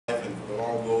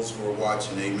all those who are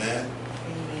watching. Amen.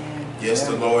 Amen. Yes,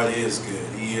 the Lord is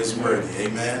good. He is worthy.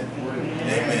 Amen. Amen.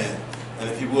 Amen. And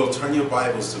if you will, turn your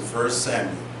Bibles to 1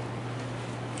 Samuel.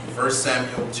 1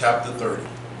 Samuel chapter 30.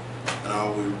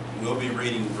 And we'll be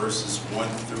reading verses 1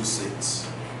 through 6.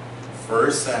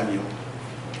 1 Samuel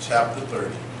chapter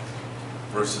 30,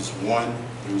 verses 1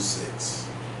 through 6.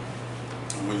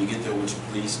 And when you get there, would you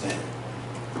please stand?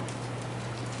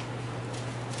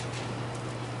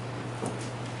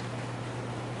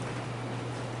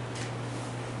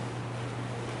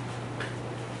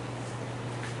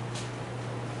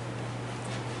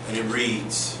 And it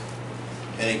reads,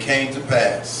 "And it came to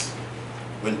pass,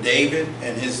 when David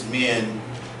and his men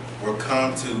were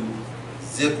come to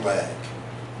Ziklag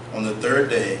on the third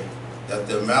day, that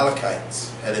the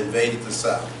Amalekites had invaded the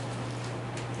south,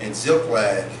 and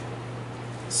Ziklag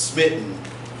smitten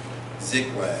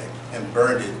Ziklag and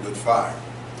burned it with fire,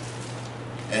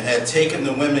 and had taken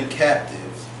the women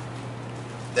captives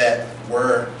that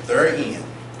were therein.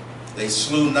 They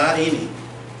slew not any,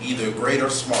 either great or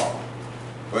small,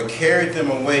 but carried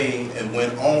them away and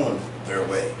went on their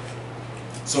way.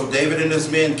 So David and his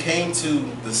men came to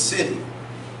the city,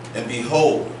 and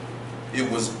behold,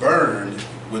 it was burned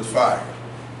with fire,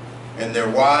 and their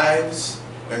wives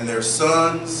and their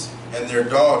sons and their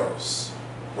daughters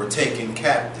were taken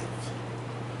captive.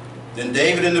 Then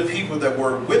David and the people that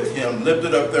were with him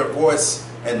lifted up their voice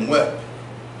and wept,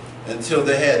 until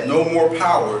they had no more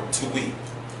power to weep.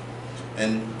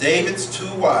 And David's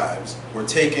two wives were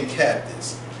taken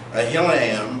captives,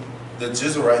 Ahinoam the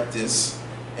Jezreelitess,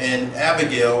 and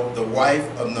Abigail the wife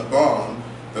of Nabal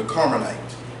the Carmelite.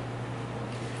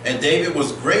 And David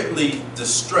was greatly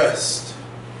distressed,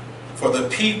 for the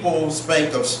people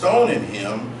spake of stoning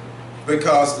him,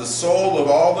 because the soul of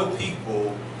all the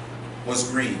people was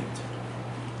grieved,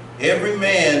 every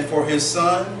man for his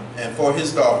son and for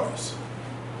his daughters.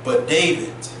 But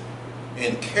David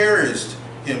encouraged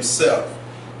himself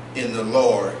in the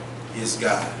Lord his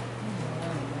God."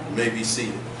 You may be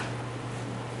seated.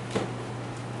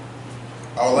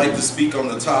 I would like to speak on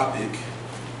the topic,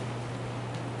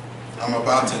 I'm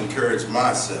about to encourage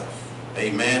myself.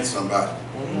 Amen, somebody.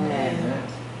 Amen.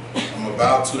 I'm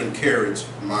about to encourage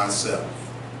myself.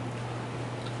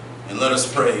 And let us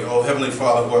pray. Oh, Heavenly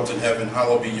Father who art in heaven,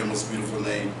 hallowed be your most beautiful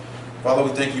name. Father, we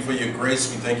thank you for your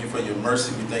grace. We thank you for your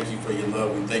mercy. We thank you for your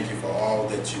love. We thank you for all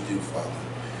that you do, Father.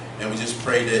 And we just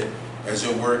pray that as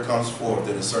your word comes forth,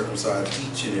 that it circumcise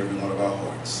each and every one of our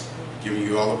hearts. Giving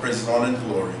you all the praise, honor, and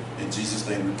glory. In Jesus'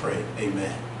 name we pray.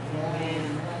 Amen.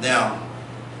 Amen. Now,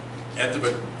 at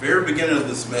the very beginning of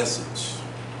this message,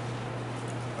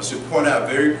 I should point out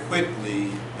very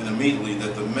quickly and immediately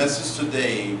that the message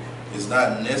today is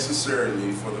not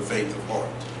necessarily for the faint of heart.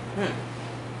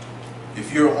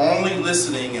 If you're only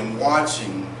listening and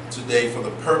watching today for the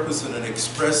purpose and an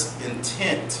express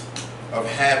intent of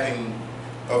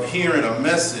hearing a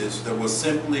message that will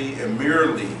simply and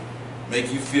merely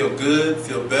make you feel good,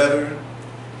 feel better,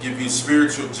 give you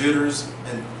spiritual jitters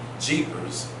and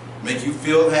jeepers, make you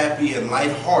feel happy and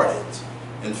lighthearted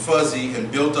and fuzzy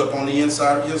and built up on the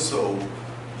inside of your soul,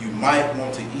 you might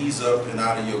want to ease up and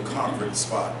out of your comfort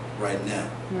spot right now.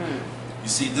 You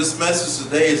see, this message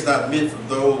today is not meant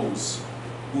for those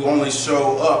who only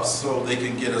show up so they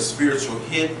can get a spiritual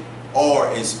hit or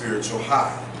a spiritual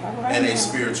high and a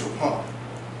spiritual pump,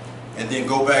 and then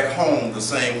go back home the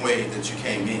same way that you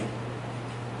came in.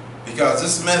 Because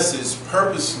this message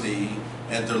purposely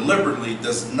and deliberately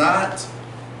does not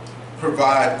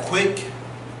provide quick,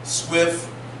 swift,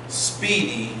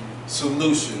 speedy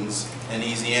solutions and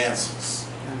easy answers.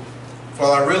 For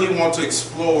I really want to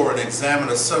explore and examine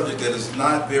a subject that is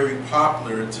not very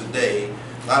popular today,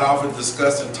 not often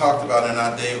discussed and talked about in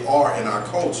our day or in our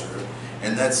culture,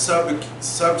 and that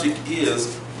subject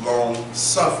is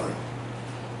long-suffering.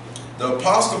 The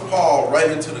Apostle Paul,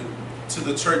 writing to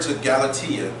the church at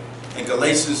Galatia, in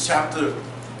Galatians chapter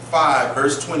 5,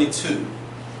 verse 22,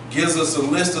 gives us a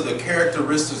list of the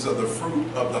characteristics of the fruit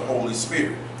of the Holy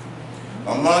Spirit.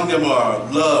 Among them are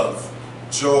love,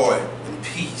 joy, and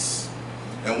peace.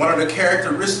 And one of the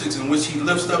characteristics in which he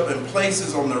lifts up and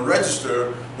places on the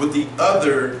register with the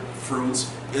other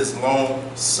fruits is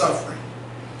long-suffering.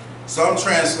 Some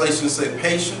translations say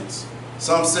patience,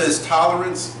 some says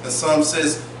tolerance, and some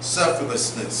says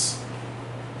selflessness.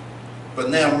 But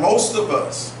now most of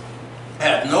us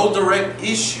have no direct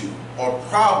issue or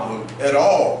problem at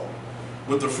all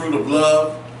with the fruit of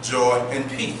love, joy, and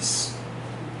peace.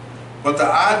 But the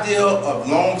idea of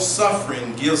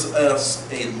long-suffering gives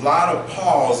us a lot of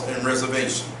pause and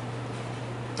reservation.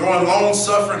 Throwing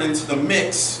long-suffering into the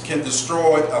mix can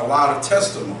destroy a lot of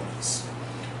testimonies.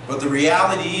 But the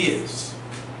reality is,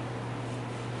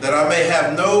 that I may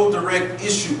have no direct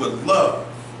issue with love,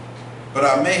 but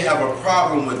I may have a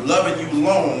problem with loving you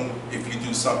long if you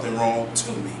do something wrong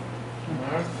to me.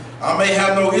 I may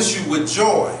have no issue with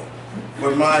joy,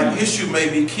 but my issue may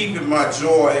be keeping my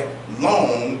joy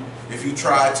long if you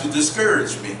try to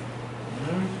discourage me.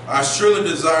 I surely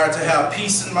desire to have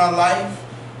peace in my life,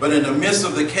 but in the midst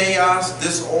of the chaos,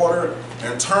 disorder,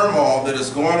 and turmoil that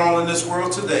is going on in this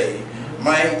world today,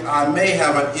 I may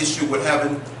have an issue with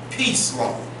having peace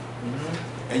long.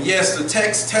 And yes, the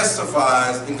text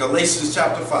testifies in Galatians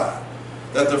chapter 5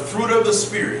 that the fruit of the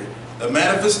Spirit, the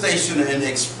manifestation and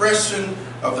expression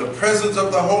of the presence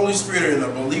of the Holy Spirit in a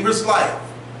believer's life,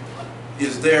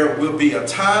 is there will be a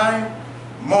time,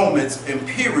 moments, and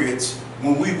periods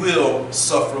when we will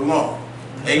suffer long.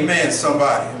 Amen,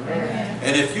 somebody. Amen.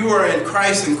 And if you are in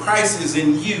Christ and Christ is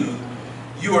in you,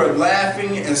 you are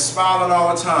laughing and smiling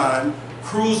all the time,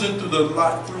 cruising through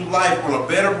life on a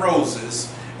bed of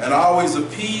roses, and always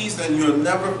appeased, and you'll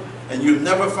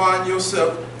never find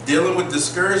yourself dealing with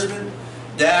discouragement,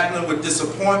 dabbling with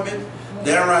disappointment,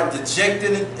 downright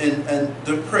dejected and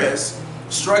depressed,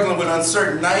 struggling with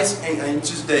uncertain nights and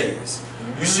anxious days.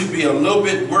 You should be a little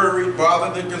bit worried,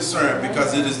 bothered, and concerned,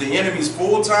 because it is the enemy's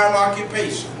full-time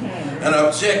occupation and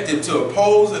objective to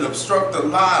oppose and obstruct the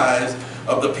lives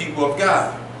of the people of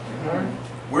God.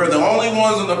 We're the only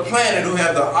ones on the planet who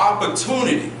have the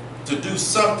opportunity to do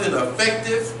something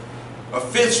effective,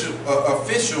 official,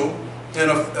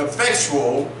 and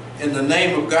effectual in the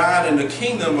name of God and the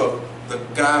kingdom of the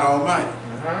God Almighty.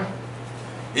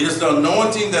 It is the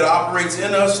anointing that operates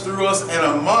in us, through us, and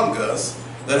among us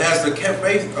that has the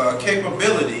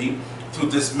capability to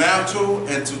dismantle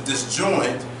and to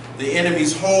disjoint the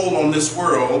enemy's hold on this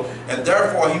world, and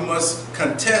therefore he must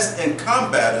contest and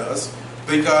combat us,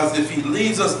 because if he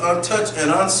leaves us untouched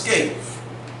and unscathed,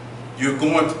 you're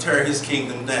going to tear his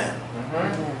kingdom down.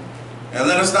 And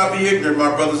let us not be ignorant,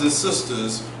 my brothers and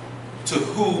sisters, to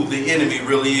who the enemy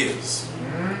really is.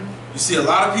 You see, a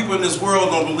lot of people in this world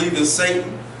don't believe in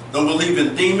Satan, don't believe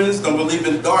in demons, don't believe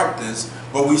in darkness,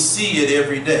 but we see it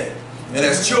every day. And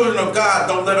as children of God,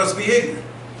 don't let us be ignorant.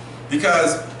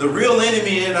 Because the real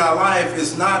enemy in our life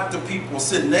is not the people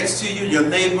sitting next to you, your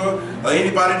neighbor, or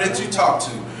anybody that you talk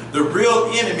to. The real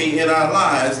enemy in our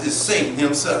lives is Satan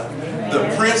himself,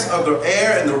 the prince of the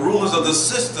air and the rulers of the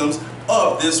systems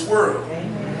of this world.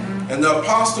 And the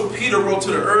Apostle Peter wrote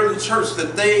to the early church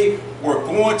that they were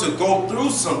going to go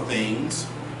through some things,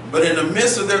 but in the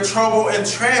midst of their trouble and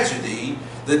tragedy,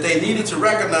 that they needed to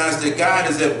recognize that God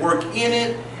is at work in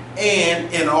it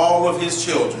and in all of his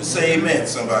children. Say amen,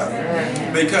 somebody.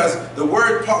 Amen. Because the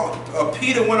word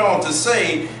Peter went on to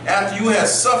say, after you have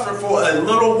suffered for a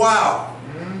little while,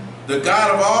 the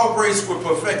God of all grace will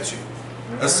perfect you,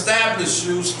 establish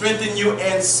you, strengthen you,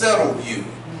 and settle you.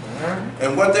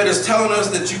 And what that is telling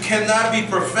us, that you cannot be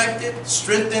perfected,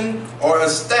 strengthened, or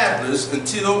established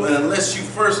until and unless you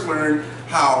first learn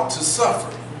how to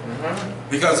suffer.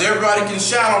 Because everybody can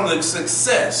shout on the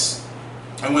success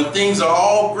and when things are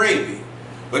all gravy,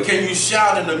 but can you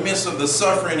shout in the midst of the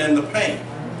suffering and the pain?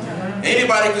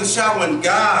 Anybody can shout when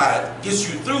God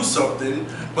gets you through something,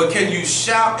 but can you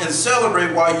shout and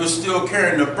celebrate while you're still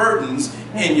carrying the burdens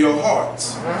in your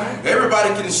hearts? Everybody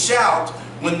can shout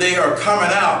when they are coming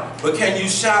out, but can you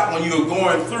shout when you're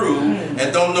going through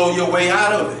and don't know your way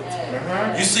out of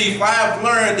it? You see, if I have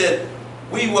learned that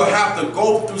we will have to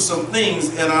go through some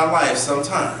things in our life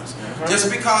sometimes.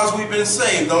 Just because we've been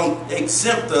saved don't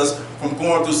exempt us from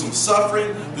going through some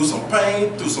suffering, through some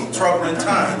pain, through some troubling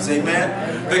times.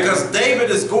 Amen? Because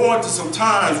David is going through some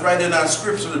times right in our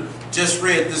scripture just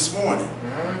read this morning.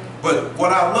 But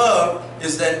what I love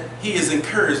is that he is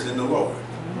encouraged in the Lord.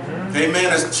 Amen.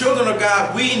 As children of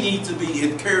God, we need to be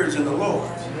encouraged in the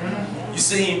Lord. You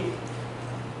see,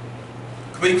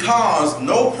 because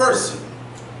no person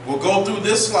will go through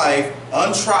this life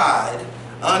untried,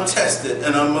 untested,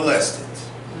 and unmolested.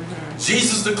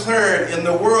 Jesus declared, in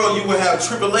the world you will have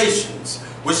tribulations,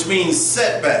 which means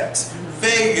setbacks,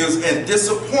 failures, and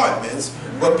disappointments,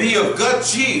 but be of good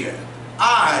cheer.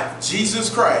 I, Jesus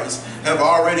Christ, have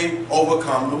already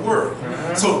overcome the world.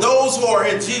 So those who are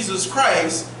in Jesus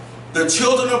Christ, the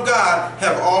children of God,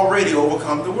 have already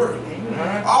overcome the world.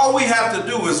 All we have to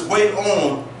do is wait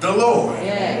on the Lord.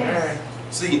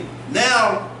 See,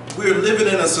 now we're living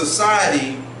in a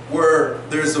society where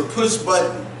there's a push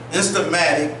button,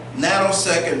 instamatic,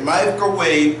 nanosecond,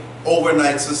 microwave,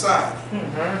 overnight society.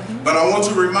 But I want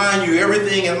to remind you,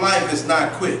 everything in life is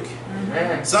not quick.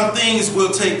 Some things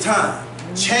will take time.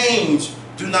 Change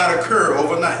do not occur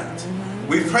overnight.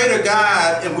 We pray to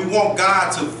God and we want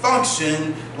God to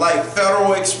function like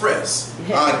Federal Express.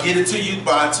 I'll get it to you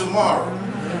by tomorrow.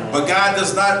 But God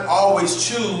does not always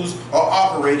choose or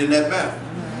operate in that manner.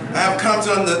 I have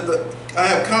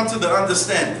come to the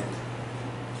understanding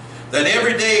that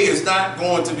every day is not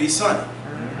going to be sunny.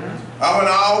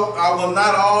 I will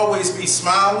not always be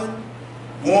smiling,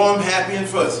 warm, happy, and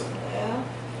fuzzy.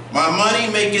 My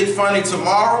money may get funny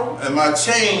tomorrow, and my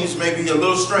change may be a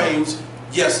little strange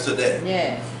yesterday.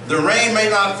 The rain may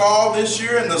not fall this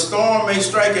year, and the storm may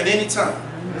strike at any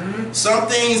time. Some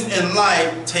things in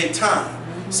life take time.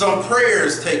 Some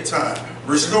prayers take time.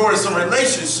 Restoring some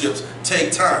relationships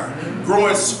take time.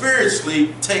 Growing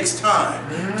spiritually takes time.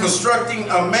 Constructing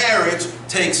a marriage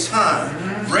takes time.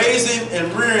 Raising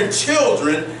and rearing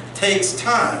children takes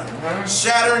time.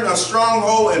 Shattering a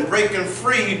stronghold and breaking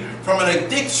free from an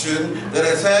addiction that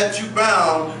has had you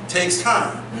bound takes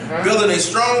time. Building a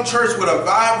strong church with a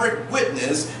vibrant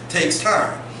witness takes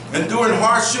time. Enduring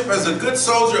hardship as a good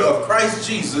soldier of Christ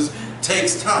Jesus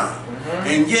takes time.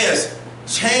 And yes,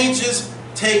 changes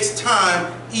takes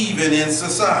time even in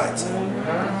society.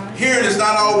 Hearing is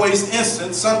not always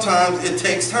instant. Sometimes it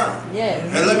takes time.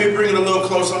 And let me bring it a little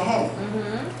closer home.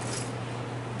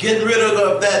 Getting rid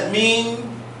of that mean,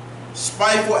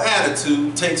 spiteful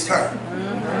attitude takes time.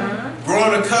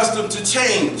 Growing accustomed to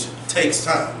change takes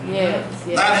time.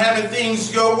 Not having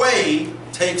things your way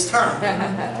takes time.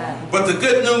 But the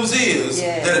good news is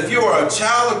that if you are a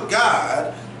child of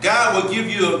God, God will give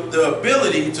you the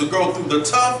ability to go through the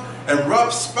tough and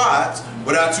rough spots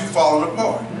without you falling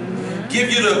apart. Give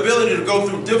you the ability to go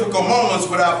through difficult moments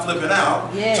without flipping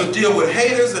out. To deal with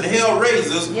haters and hell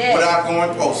raisers without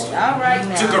going postal.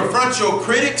 To confront your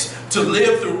critics, to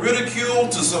live through ridicule,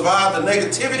 to survive the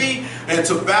negativity, and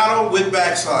to battle with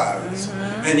backsliders.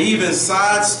 And even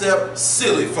sidestep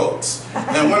silly folks.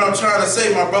 And what I'm trying to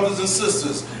say, my brothers and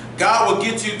sisters, God will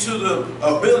get you to the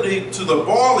ability to the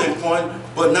boiling point,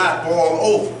 but not boil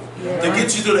over. To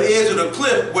get you to the edge of the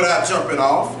cliff without jumping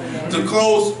off.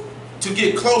 To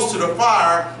get close to the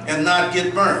fire and not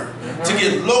get burned. To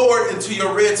get lowered into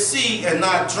your Red Sea and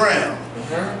not drown.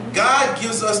 God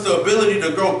gives us the ability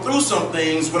to go through some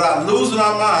things without losing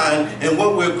our mind in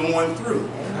what we're going through.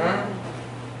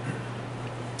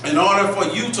 In order for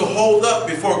you to hold up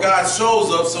before God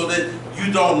shows up so that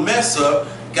you don't mess up,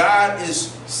 God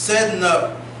is setting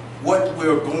up what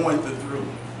we're going through.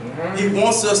 He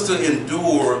wants us to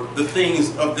endure the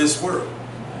things of this world.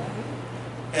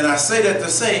 And I say that to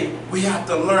say we have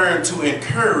to learn to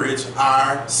encourage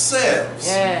ourselves.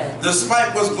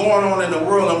 Despite what's going on in the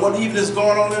world and what even is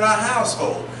going on in our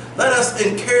household. Let us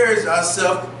encourage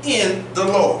ourselves in the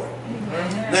Lord.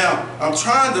 Now, I'm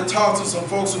trying to talk to some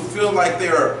folks who feel like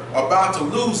they're about to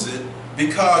lose it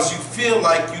because you feel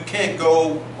like you can't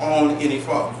go on any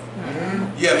farther.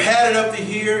 You have had it up to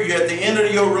here, you're at the end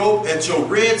of your rope, at your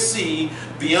Red Sea,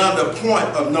 beyond the point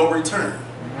of no return.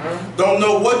 Don't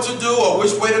know what to do or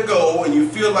which way to go, and you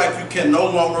feel like you can no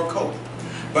longer cope.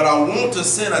 But I want to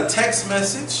send a text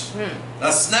message, a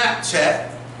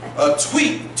Snapchat, a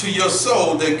tweet to your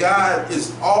soul that God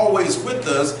is always with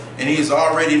us and He is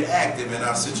already active in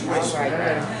our situation.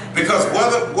 Because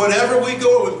whatever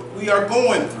we are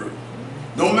going through,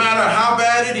 no matter how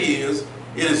bad it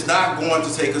is not going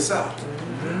to take us out.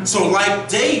 So like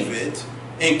David,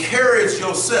 encourage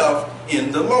yourself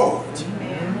in the Lord.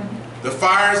 The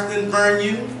fires didn't burn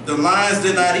you. The lions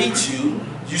did not eat you.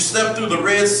 You stepped through the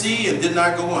Red Sea and did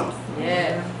not go under.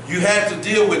 You had to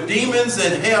deal with demons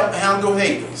and handle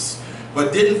haters.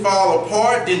 But didn't fall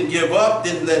apart, didn't give up,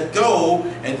 didn't let go,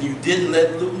 and you didn't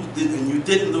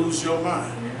lose your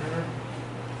mind.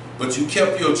 But you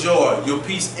kept your joy, your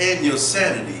peace, and your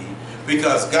sanity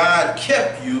because God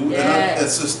kept you and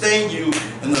sustained you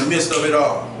in the midst of it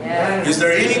all. Is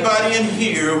there anybody in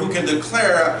here who can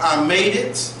declare, I made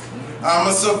it? I'm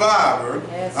a survivor.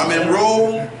 I'm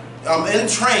enrolled. I'm in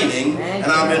training, and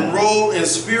I'm enrolled in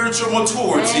spiritual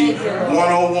maturity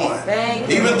 101.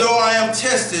 Even though I am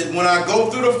tested, when I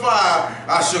go through the fire,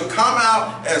 I shall come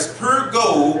out as pure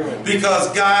gold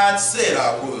because God said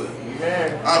I would.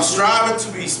 I'm striving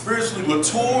to be spiritually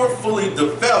mature, fully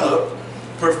developed,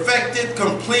 perfected,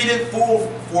 completed,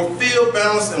 fulfilled,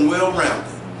 balanced, and well-rounded.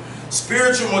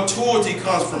 Spiritual maturity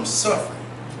comes from suffering.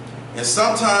 And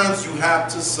sometimes you have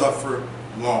to suffer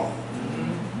long.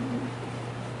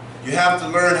 You have to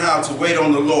learn how to wait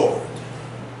on the Lord.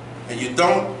 And you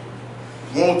don't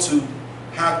want to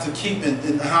have to keep,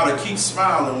 and how to keep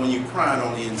smiling when you're crying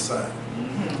on the inside.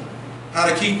 How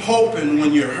to keep hoping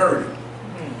when you're hurting.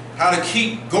 How to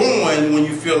keep going when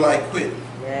you feel like quitting.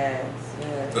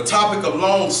 The topic of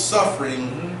long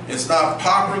suffering is not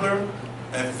popular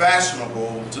and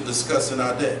fashionable to discuss in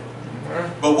our day.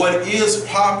 But what is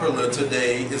popular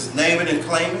today is name it and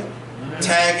claim it,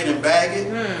 tag it and bag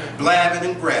it, blab it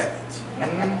and grab it.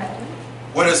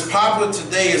 What is popular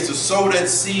today is to sow that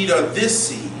seed or this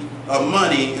seed of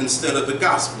money instead of the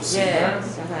gospel seed.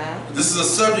 Yes. This is a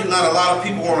subject not a lot of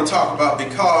people want to talk about,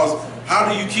 because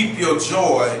how do you keep your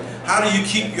joy? How do you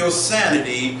keep your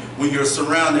sanity when you're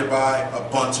surrounded by a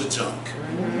bunch of junk?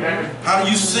 How do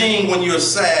you sing when you're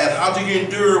sad? How do you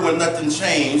endure when nothing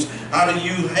changed? How do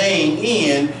you hang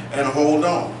in and hold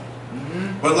on?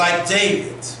 But like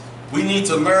David, we need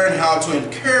to learn how to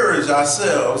encourage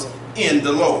ourselves in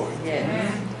the Lord.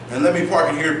 Yes. And let me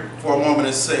park it here for a moment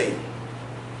and say,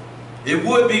 it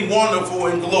would be wonderful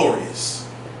and glorious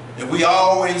if we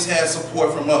always had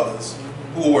support from others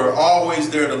who were always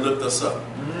there to lift us up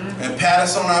and pat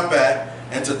us on our back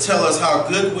and to tell us how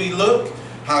good we look,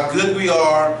 how good we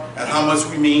are, and how much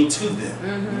we mean to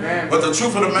them. But the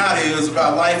truth of the matter is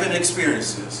about life and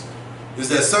experiences is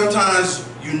that sometimes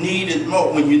you need it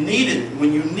most. When you need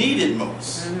it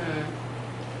most,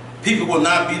 people will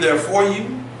not be there for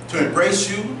you, to embrace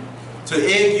you, to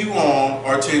egg you on,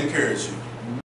 or to encourage you.